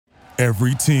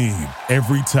Every team,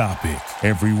 every topic,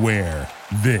 everywhere.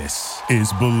 This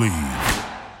is Bleav.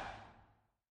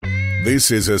 This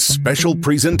is a special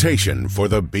presentation for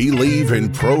the Bleav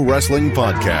in Pro Wrestling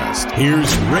podcast.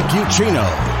 Here's Rick Ucchino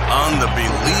on the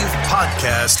Bleav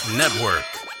Podcast Network.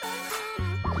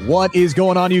 What is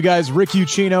going on, you guys? Rick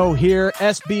Ucchino here,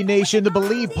 SB Nation, the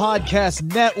Bleav Podcast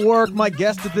Network. My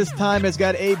guest at this time has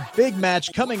got a big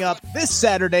match coming up this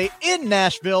Saturday in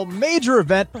Nashville. Major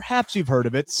event, perhaps you've heard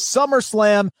of it,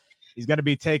 SummerSlam. He's going to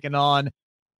be taking on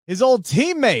his old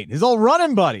teammate, his old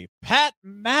running buddy, Pat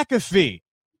McAfee,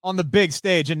 on the big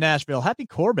stage in Nashville. Happy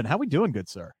Corbin, how we doing, good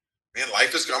sir? Man,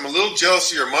 life is good. I'm a little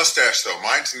jealous of your mustache, though.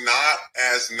 Mine's not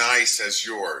as nice as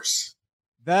yours.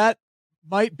 That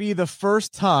might be the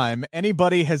first time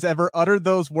anybody has ever uttered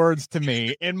those words to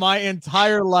me in my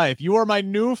entire life. You are my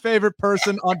new favorite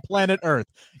person on planet Earth.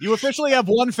 You officially have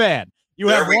one fan.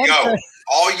 There we go. Fan.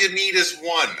 All you need is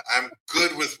one. I'm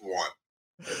good with one.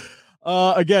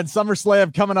 Again,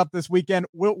 SummerSlam coming up this weekend.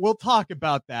 We'll talk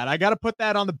about that. I got to put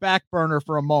that on the back burner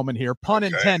for a moment here, pun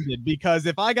intended, because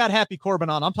if I got Happy Corbin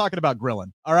on, I'm talking about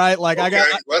grilling. All right,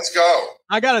 let's go.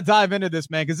 I got to dive into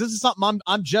this, man, because this is something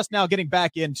I'm just now getting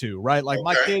back into. Right, like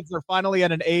my kids are finally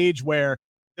at an age where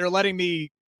they're letting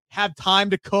me have time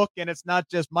to cook, and it's not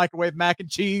just microwave mac and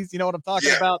cheese. You know what I'm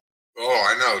talking about? Oh,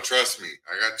 I know. Trust me,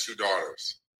 I got 2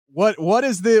 daughters. What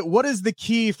is the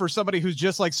key for somebody who's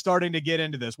just like starting to get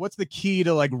into this? What's the key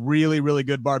to like really, really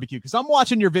good barbecue? Because I'm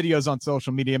watching your videos on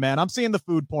social media, man. I'm seeing the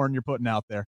food porn you're putting out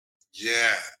there.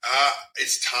 Yeah,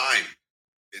 it's time.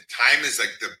 Time is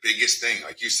like the biggest thing.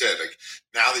 Like you said, like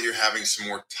now that you're having some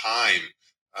more time,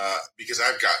 because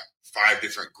I've got 5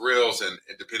 different grills, and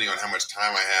depending on how much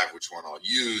time I have, which one I'll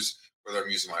use, whether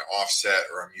I'm using my offset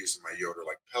or I'm using my Yoder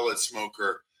like pellet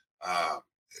smoker,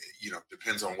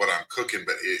 depends on what I'm cooking,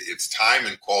 but it's time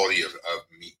and quality of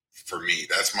meat for me.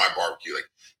 That's my barbecue. Like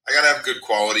I got to have good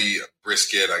quality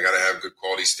brisket. I got to have good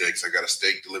quality steaks. I got a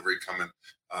steak delivery coming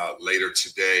later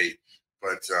today,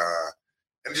 but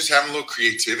and just having a little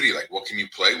creativity. Like what can you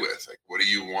play with? Like what do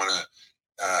you want to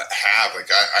have? Like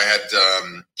I had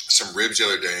some ribs the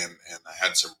other day and I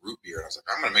had some root beer. And I was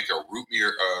like, I'm going to make a root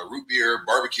beer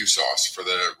barbecue sauce for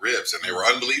the ribs. And they were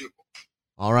unbelievable.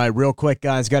 All right, real quick,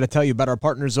 guys, got to tell you about our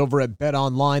partners over at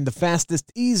BetOnline, the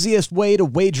fastest, easiest way to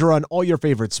wager on all your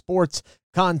favorite sports,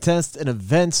 contests, and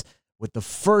events with the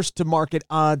first-to-market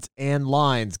odds and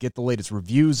lines. Get the latest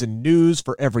reviews and news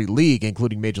for every league,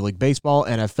 including Major League Baseball,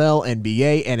 NFL,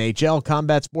 NBA, NHL,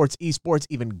 combat sports, esports,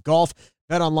 even golf.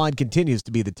 BetOnline continues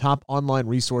to be the top online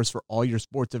resource for all your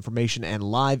sports information and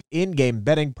live in-game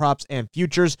betting, props, and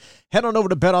futures. Head on over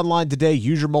to BetOnline today.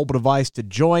 Use your mobile device to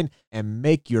join and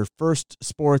make your first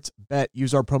sports bet.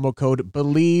 Use our promo code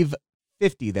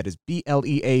BLEAV50, that is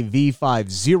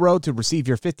BLEAV50, to receive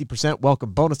your 50%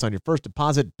 welcome bonus on your first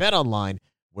deposit. BetOnline,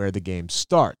 where the game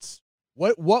starts.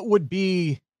 What would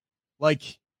be like,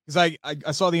 because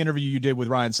I saw the interview you did with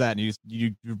Ryan Satin.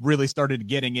 You really started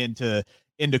getting into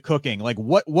cooking. Like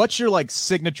what's your like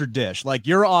signature dish? Like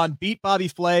you're on Beat Bobby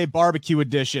Flay barbecue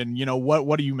edition. You know,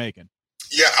 what are you making?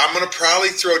 Yeah, I'm going to probably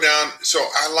throw down. So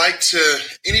I like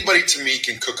anybody to me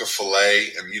can cook a filet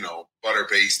and, butter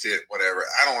baste it, whatever.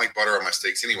 I don't like butter on my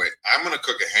steaks anyway. I'm going to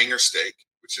cook a hanger steak,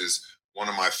 which is one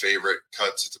of my favorite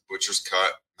cuts. It's a butcher's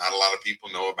cut. Not a lot of people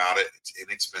know about it. It's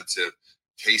inexpensive,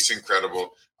 tastes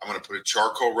incredible. I'm going to put a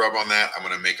charcoal rub on that. I'm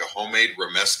going to make a homemade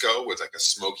romesco with like a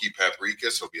smoky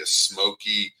paprika. So it'll be a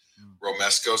smoky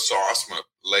romesco sauce. I'm going to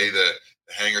lay the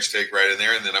hanger steak right in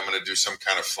there. And then I'm going to do some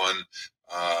kind of fun,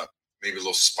 maybe a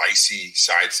little spicy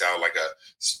side salad, like a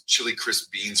chili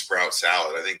crisp bean sprout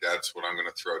salad. I think that's what I'm going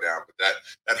to throw down. But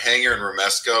that hanger and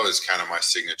romesco is kind of my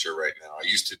signature right now. I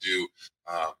used to do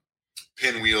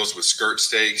pinwheels with skirt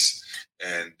steaks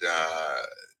and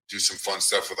do some fun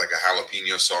stuff with like a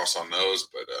jalapeno sauce on those,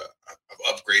 but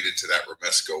I've upgraded to that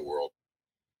romesco world.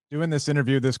 Doing this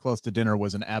interview this close to dinner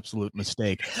was an absolute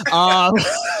mistake. But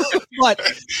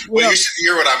you should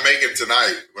hear what I'm making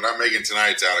tonight. What I'm making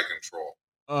tonight's out of control.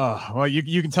 Well,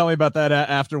 you can tell me about that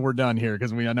after we're done here,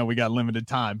 because I know we got limited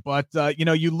time. But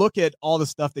you look at all the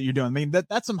stuff that you're doing. I mean,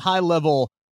 that's some high level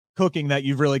cooking that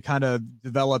you've really kind of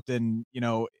developed, and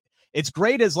it's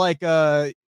great as like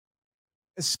a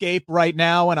escape right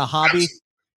now and a hobby.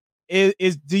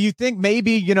 Is do you think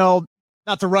maybe not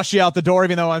to rush you out the door,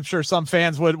 even though I'm sure some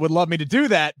fans would love me to do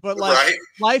that, but like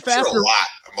life after a lot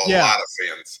of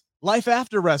fans. Life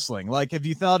after wrestling, like have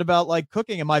you thought about like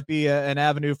cooking? It might be an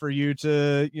avenue for you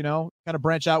to kind of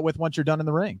branch out with once you're done in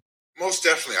the ring. Most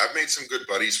definitely. I've made some good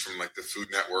buddies from like the Food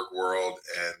Network world,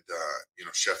 and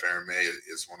Chef Aaron May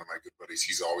is one of my good buddies.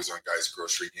 He's always on Guys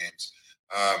Grocery Games.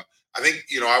 I think,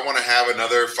 I want to have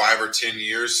another 5 or 10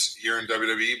 years here in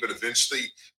WWE, but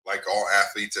eventually, like all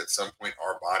athletes, at some point,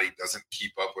 our body doesn't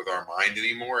keep up with our mind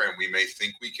anymore, and we may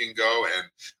think we can go. And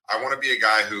I want to be a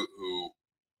guy who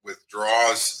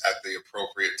withdraws at the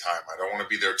appropriate time. I don't want to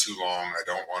be there too long. I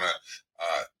don't want to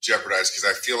jeopardize, because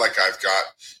I feel like I've got,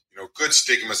 good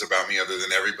stigmas about me other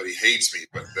than everybody hates me,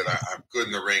 but that I'm good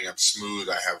in the ring. I'm smooth.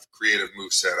 I have creative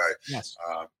moveset.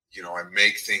 I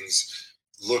make things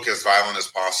look as violent as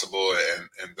possible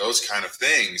and those kind of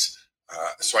things.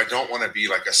 So I don't want to be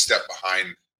like a step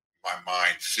behind my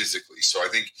mind physically. So I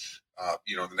think,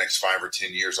 the next 5 or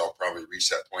 10 years, I'll probably reach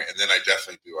that point. And then I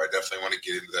definitely do. I definitely want to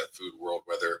get into that food world,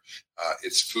 whether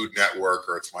it's Food Network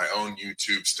or it's my own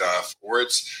YouTube stuff, or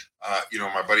it's,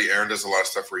 my buddy Aaron does a lot of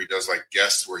stuff where he does like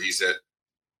guests where he's at,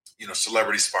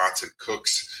 celebrity spots and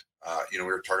cooks. We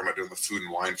were talking about doing the Food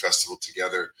and Wine Festival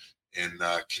together in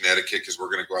Connecticut, because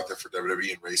we're going to go out there for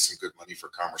WWE and raise some good money for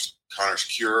Connor's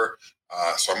Cure.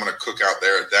 So I'm going to cook out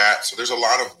there at that. So there's a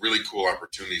lot of really cool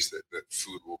opportunities that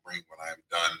food will bring when I'm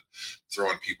done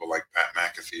throwing people like Pat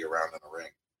McAfee around in the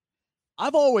ring.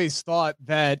 I've always thought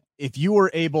that if you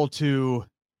were able to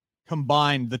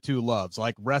combine the two loves,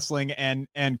 like wrestling and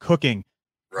cooking,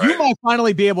 right, you might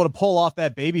finally be able to pull off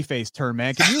that babyface turn,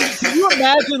 man. Can you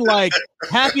imagine like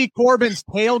Happy Corbin's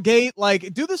tailgate?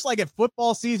 Like, do this like at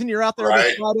football season. You're out there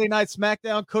with Friday Night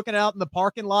SmackDown, cooking out in the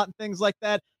parking lot and things like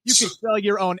that. You can sell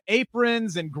your own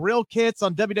aprons and grill kits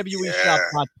on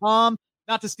WWEshop.com.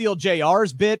 Not to steal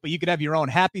JR's bit, but you could have your own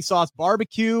happy sauce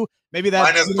barbecue. Maybe that's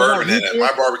mine has bourbon in it. My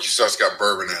barbecue sauce got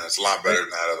bourbon in it. It's a lot better than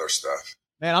that other stuff.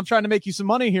 Man, I'm trying to make you some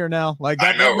money here now. Like,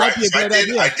 that, I know, that right? might be a great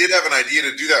idea. I did have an idea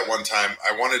to do that one time.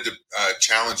 I wanted to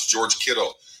challenge George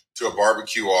Kittle to a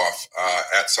barbecue off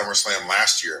at SummerSlam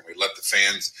last year, and we let the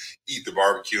fans eat the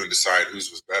barbecue and decide whose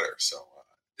was better. So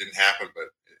it didn't happen, but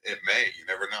it may. You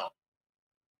never know.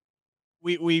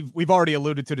 We've already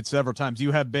alluded to it several times.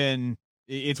 You have been.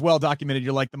 It's well documented.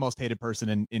 You're like the most hated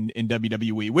person in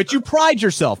WWE, which you pride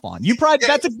yourself on.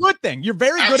 That's a good thing. You're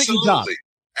very good at your job.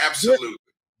 Absolutely.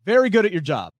 Very good at your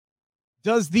job.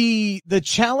 Does the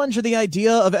challenge or the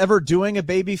idea of ever doing a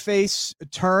babyface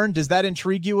turn, does that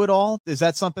intrigue you at all? Is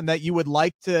that something that you would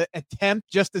like to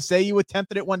attempt, just to say you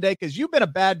attempted it one day? Because you've been a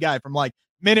bad guy from like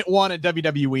minute one at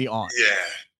WWE on. Yeah.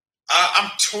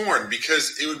 I'm torn,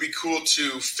 because it would be cool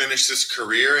to finish this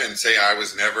career and say I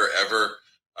was never, ever,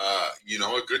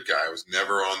 a good guy. I was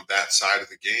never on that side of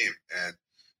the game. And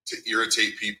to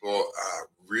irritate people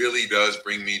really does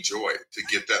bring me joy, to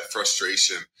get that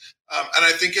frustration. And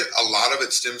I think a lot of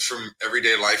it stems from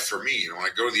everyday life for me. When I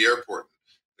go to the airport,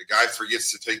 the guy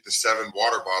forgets to take the 7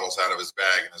 water bottles out of his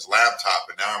bag and his laptop,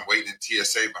 and now I'm waiting in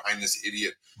TSA behind this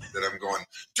idiot that I'm going,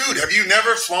 dude, have you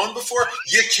never flown before?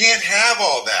 You can't have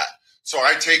all that. So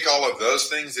I take all of those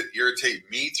things that irritate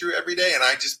me through every day, and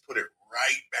I just put it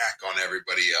right back on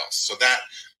everybody else. So that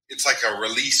it's like a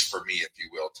release for me, if you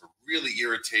will, to really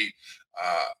irritate,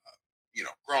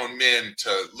 grown men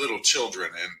to little children.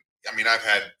 And I mean, I've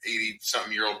had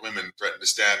 80-something-year-old women threaten to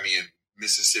stab me in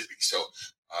Mississippi. So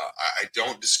I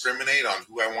don't discriminate on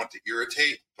who I want to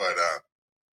irritate, but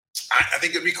I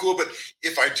think it'd be cool. But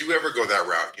if I do ever go that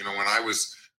route, when I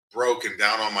was broke and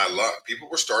down on my luck, people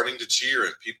were starting to cheer,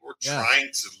 and people were trying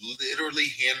to literally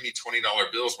hand me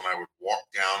 $20 bills when I would walk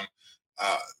down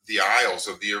the aisles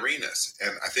of the arenas.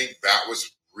 And I think that was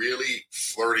really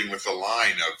flirting with the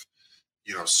line of,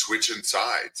 switching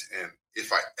sides. And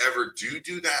if I ever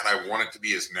do that, I want it to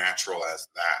be as natural as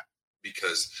that,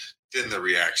 because then the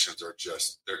reactions are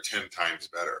they're 10 times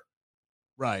better.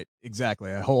 Right.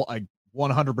 Exactly. I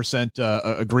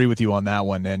 100% agree with you on that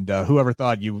one. And whoever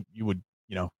thought you would,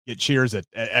 get cheers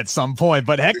at some point,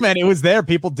 but heck, man, it was there.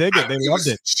 People dig it. They loved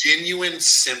it. Genuine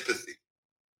sympathy.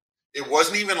 It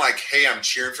wasn't even like, hey, I'm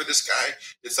cheering for this guy.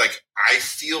 It's like, I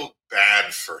feel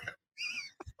bad for him.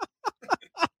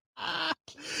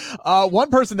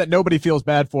 One person that nobody feels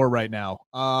bad for right now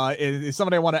is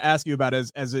somebody I want to ask you about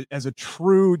as a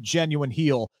true, genuine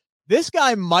heel. This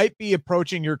guy might be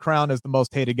approaching your crown as the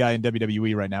most hated guy in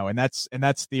WWE right now, and that's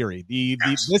Theory.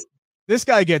 This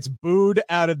guy gets booed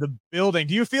out of the building.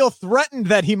 Do you feel threatened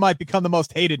that he might become the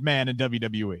most hated man in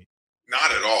WWE?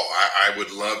 Not at all. I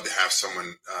would love to have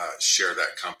someone share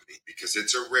that company, because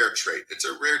it's a rare trait. It's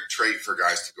a rare trait for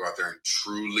guys to go out there and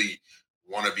truly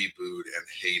want to be booed and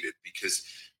hated, because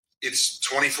it's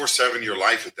 24/7 your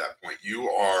life at that point. You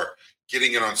are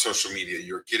getting it on social media.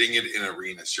 You're getting it in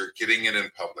arenas. You're getting it in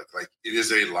public. Like, it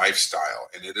is a lifestyle,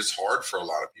 and it is hard for a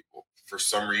lot of people. For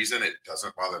some reason, it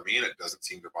doesn't bother me, and it doesn't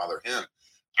seem to bother him.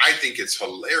 I think it's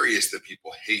hilarious that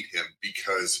people hate him,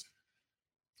 because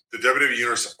the WWE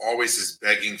Universe always is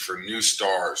begging for new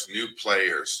stars, new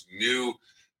players, new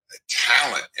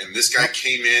talent. And this guy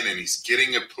came in and he's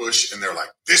getting a push, and they're like,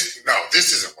 this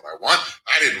isn't what I want.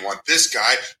 I didn't want this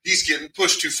guy. He's getting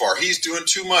pushed too far. He's doing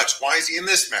too much. Why is he in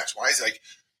this match? Why is he like,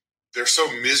 they're so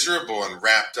miserable and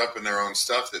wrapped up in their own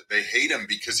stuff that they hate him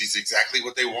because he's exactly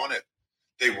what they wanted.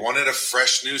 They wanted a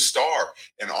fresh new star.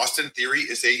 And Austin Theory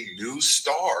is a new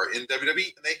star in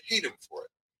WWE, and they hate him for it.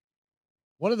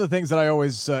 One of the things that I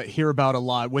always hear about a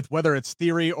lot, with whether it's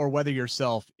Theory or whether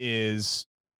yourself, is,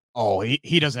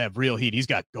 he doesn't have real heat. He's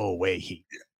got go away heat.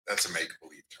 Yeah, that's a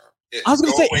make-believe term. I was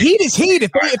going to say, heat is heat.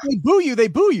 If they boo you, they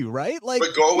boo you, right? Like,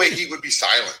 but go away heat would be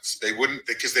silence. They wouldn't,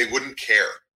 because they wouldn't care.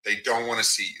 They don't want to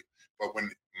see you. But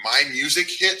when my music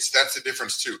hits, that's the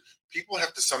difference too. People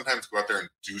have to sometimes go out there and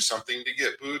do something to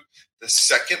get booed. The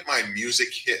second my music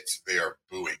hits, they are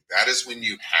booing. That is when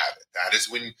you have it. That is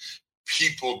when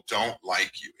people don't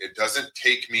like you. It doesn't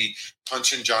take me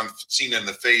punching John Cena in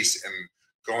the face and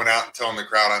going out and telling the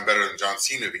crowd I'm better than John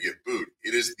Cena to get booed.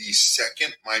 It is the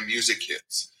second my music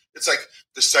hits. It's like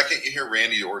the second you hear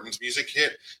Randy Orton's music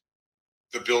hit,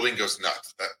 the building goes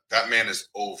nuts. That man is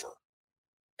over.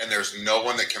 And there's no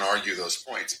one that can argue those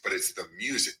points, but it's the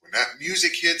music. When that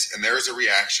music hits and there's a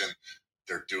reaction,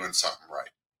 they're doing something right.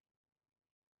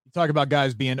 You talk about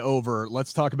guys being over.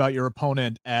 Let's talk about your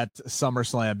opponent at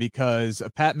SummerSlam, because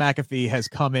Pat McAfee has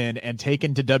come in and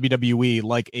taken to WWE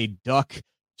like a duck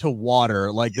to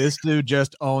water. Like, this dude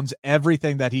just owns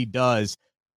everything that he does.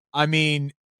 I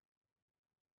mean,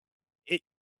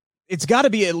 it's got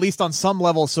to be, at least on some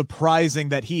level, surprising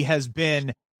that he has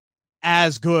been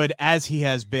as good as he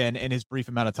has been in his brief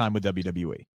amount of time with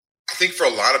WWE. I think for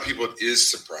a lot of people, it is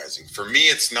surprising. For me,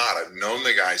 it's not. I've known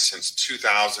the guy since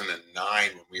 2009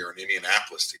 when we were in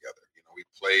Indianapolis together. You know, we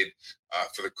played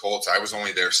for the Colts. I was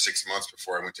only there 6 months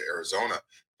before I went to Arizona,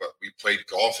 but we played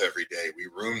golf every day. We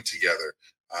roomed together.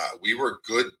 We were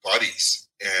good buddies.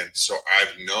 And so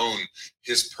I've known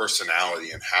his personality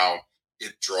and how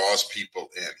it draws people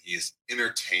in. He is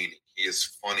entertaining. He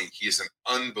is funny. He is an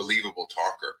unbelievable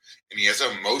talker, and he has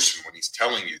emotion when he's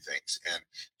telling you things. And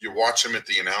you watch him at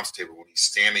the announce table when he's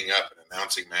standing up and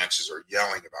announcing matches or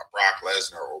yelling about Brock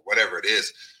Lesnar or whatever it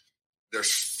is.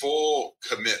 There's full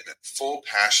commitment, full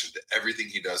passion to everything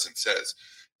he does and says.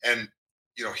 And,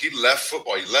 you know, he left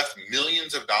football. He left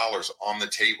millions of dollars on the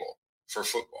table for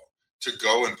football to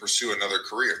go and pursue another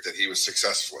career that he was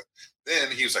successful in.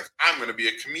 Then he was like, I'm going to be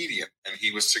a comedian. And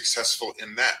he was successful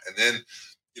in that. And then,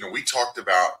 you know, we talked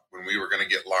about when we were going to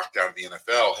get locked out of the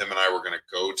NFL, him and I were going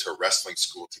to go to wrestling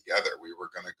school together. We were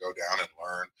going to go down and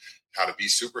learn how to be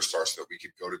superstars so that we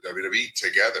could go to WWE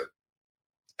together.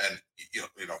 And, you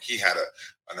know, he had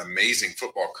an amazing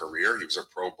football career. He was a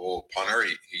Pro Bowl punter.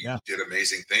 He did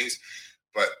amazing things,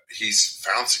 but he's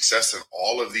found success in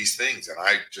all of these things. And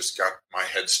I just got my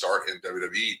head start in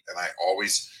WWE, and I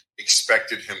always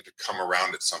expected him to come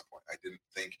around at some point. I didn't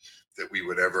think that we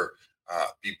would ever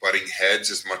be butting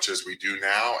heads as much as we do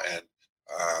now. And,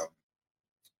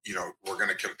 you know, we're going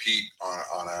to compete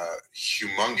on a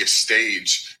humongous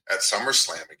stage at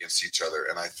SummerSlam against each other.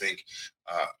 And I think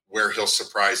where he'll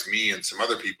surprise me and some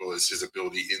other people is his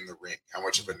ability in the ring, how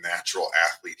much of a natural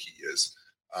athlete he is.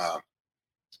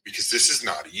 Because this is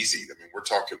not easy. I mean, we're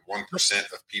talking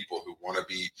 1% of people who want to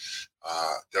be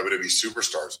WWE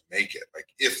superstars make it. Like,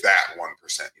 if that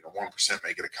 1%, you know, 1%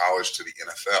 make it to college to the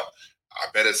NFL. I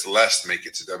bet it's less make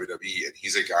it to WWE. And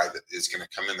he's a guy that is going to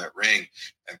come in that ring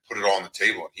and put it all on the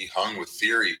table. And he hung with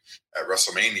Theory at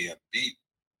WrestleMania and beat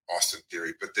Austin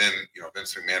Theory. But then, you know,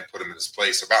 Vince McMahon put him in his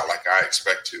place, about like I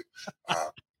expect to.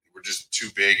 We're just too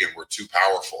big and we're too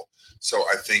powerful. So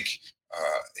I think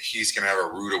he's going to have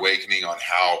a rude awakening on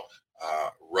how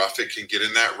rough it can get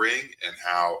in that ring and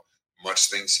how much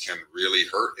things can really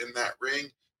hurt in that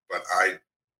ring. But I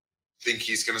think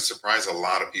he's going to surprise a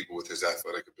lot of people with his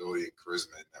athletic ability and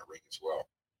charisma in that ring as well.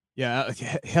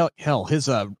 Yeah, hell, his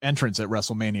entrance at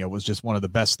WrestleMania was just one of the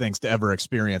best things to ever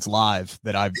experience live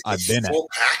that I've been at. Full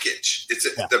package. It's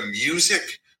the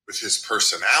music with his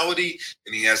personality,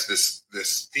 and he has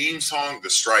this theme song, The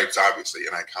Stripes, obviously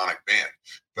an iconic band,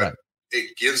 but right.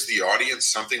 It gives the audience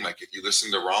something. Like, if you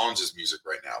listen to Rollins' music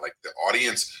right now, like, the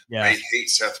audience may hate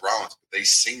Seth Rollins, but they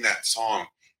sing that song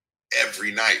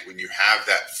every night. When you have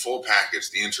that full package,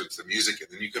 the entrance, the music, and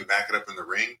then you can back it up in the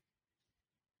ring,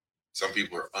 some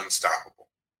people are unstoppable.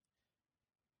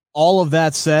 All of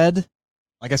that said,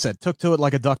 like I said, took to it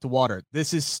like a duck to water.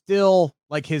 This is still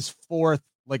like his fourth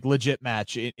like legit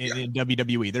match in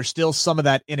WWE. There's still some of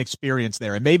that inexperience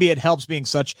there. And maybe it helps being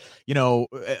such, you know,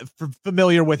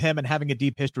 familiar with him and having a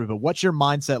deep history. But what's your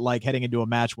mindset like heading into a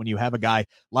match when you have a guy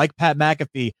like Pat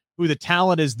McAfee, who the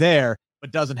talent is there,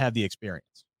 but doesn't have the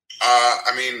experience?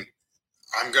 I mean,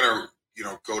 I'm going to,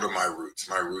 go to my roots.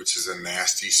 My roots is a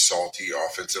nasty, salty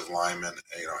offensive lineman,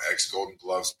 ex-Golden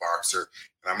Gloves boxer,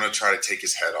 and I'm going to try to take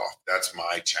his head off. That's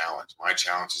my challenge. My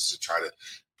challenge is to try to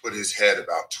put his head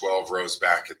about 12 rows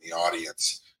back in the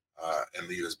audience and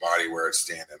leave his body where it's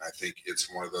standing. I think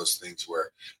it's one of those things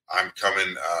where I'm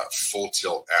coming full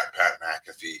tilt at Pat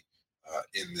McAfee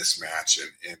in this match,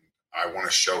 and I want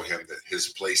to show him that his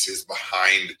place is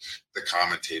behind the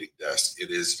commentating desk.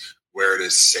 It is where it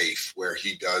is safe, where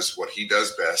he does what he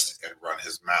does best and run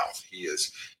his mouth. He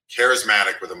is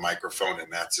charismatic with a microphone,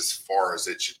 and that's as far as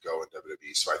it should go in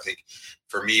WWE. So I think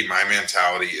for me, my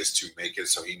mentality is to make it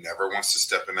so he never wants to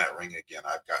step in that ring again.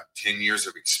 I've got 10 years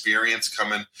of experience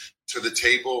coming to the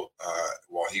table.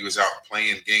 While he was out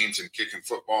playing games and kicking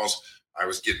footballs, I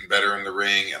was getting better in the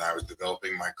ring, and I was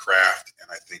developing my craft, and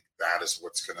I think that is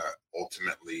what's going to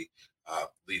ultimately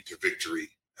lead to victory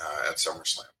at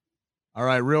SummerSlam. All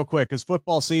right, real quick, because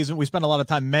football season, we spend a lot of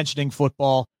time mentioning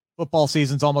football. Football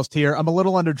season's almost here. I'm a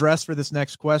little underdressed for this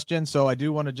next question, so I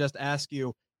do want to just ask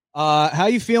you, how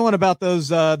you feeling about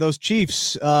those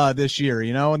Chiefs this year,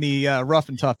 in the rough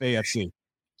and tough AFC?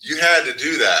 You had to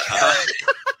do that, huh?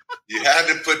 You had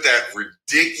to put that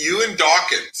you and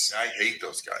Dawkins. I hate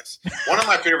those guys. One of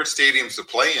my favorite stadiums to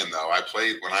play in, though, I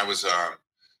played when I was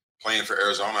playing for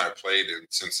Arizona. I played in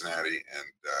Cincinnati, and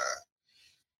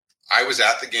I was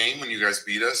at the game when you guys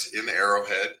beat us in the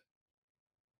Arrowhead,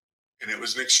 and it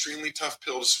was an extremely tough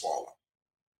pill to swallow.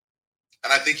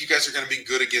 And I think you guys are going to be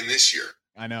good again this year.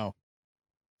 I know.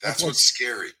 That's what's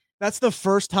scary. That's the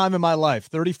first time in my life,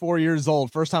 34 years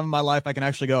old, first time in my life I can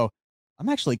actually go, I'm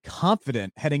actually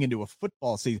confident heading into a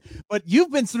football season. But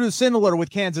you've been through similar with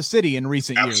Kansas City in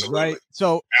recent years, right?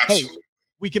 So, hey,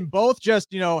 we can both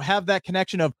just, have that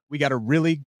connection of we got a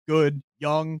really good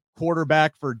young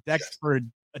quarterback for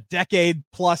a decade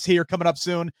plus here coming up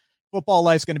soon. Football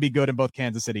life's going to be good in both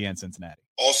Kansas City and Cincinnati.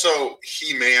 Also,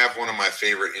 he may have one of my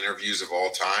favorite interviews of all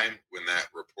time when that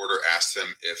reporter asked him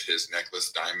if his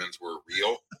necklace diamonds were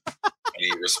real. And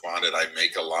he responded, I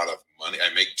make a lot of money.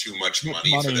 I make too much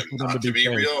money for them not to be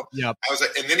real. Yep. I was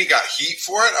like, and then he got heat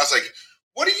for it. I was like,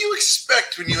 what do you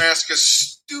expect when you ask a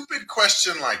stupid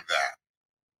question like that?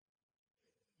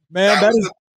 Man, that was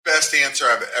the best answer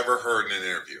I've ever heard in an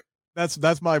interview.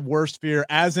 That's my worst fear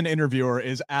as an interviewer,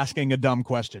 is asking a dumb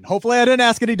question. Hopefully I didn't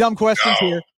ask any dumb questions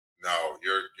here. No,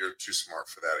 you're too smart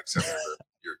for that, except for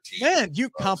your team. Man, you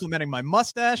complimenting my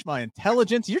mustache, my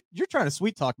intelligence. You're trying to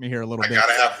sweet talk me here a little bit. I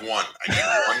gotta have one. I need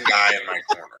one guy in my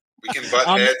corner. We can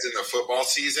butt heads in the football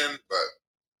season,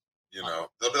 but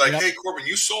they'll be like, hey, Corbin,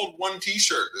 you sold one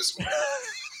T-shirt this week.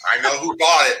 I know who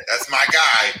bought it. That's my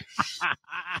guy.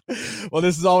 Well,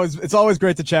 it's always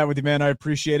great to chat with you, man. I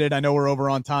appreciate it. I know we're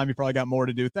over on time. You probably got more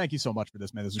to do. Thank you so much for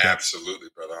this, man. This was great. Absolutely,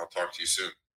 brother. I'll talk to you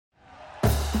soon.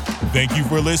 Thank you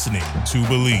for listening to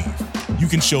Bleav. You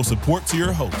can show support to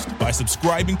your host by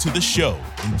subscribing to the show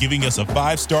and giving us a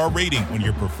 5-star rating on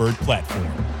your preferred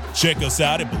platform. Check us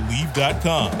out at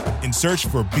Bleav.com and search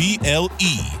for BLEAV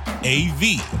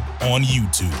on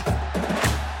YouTube.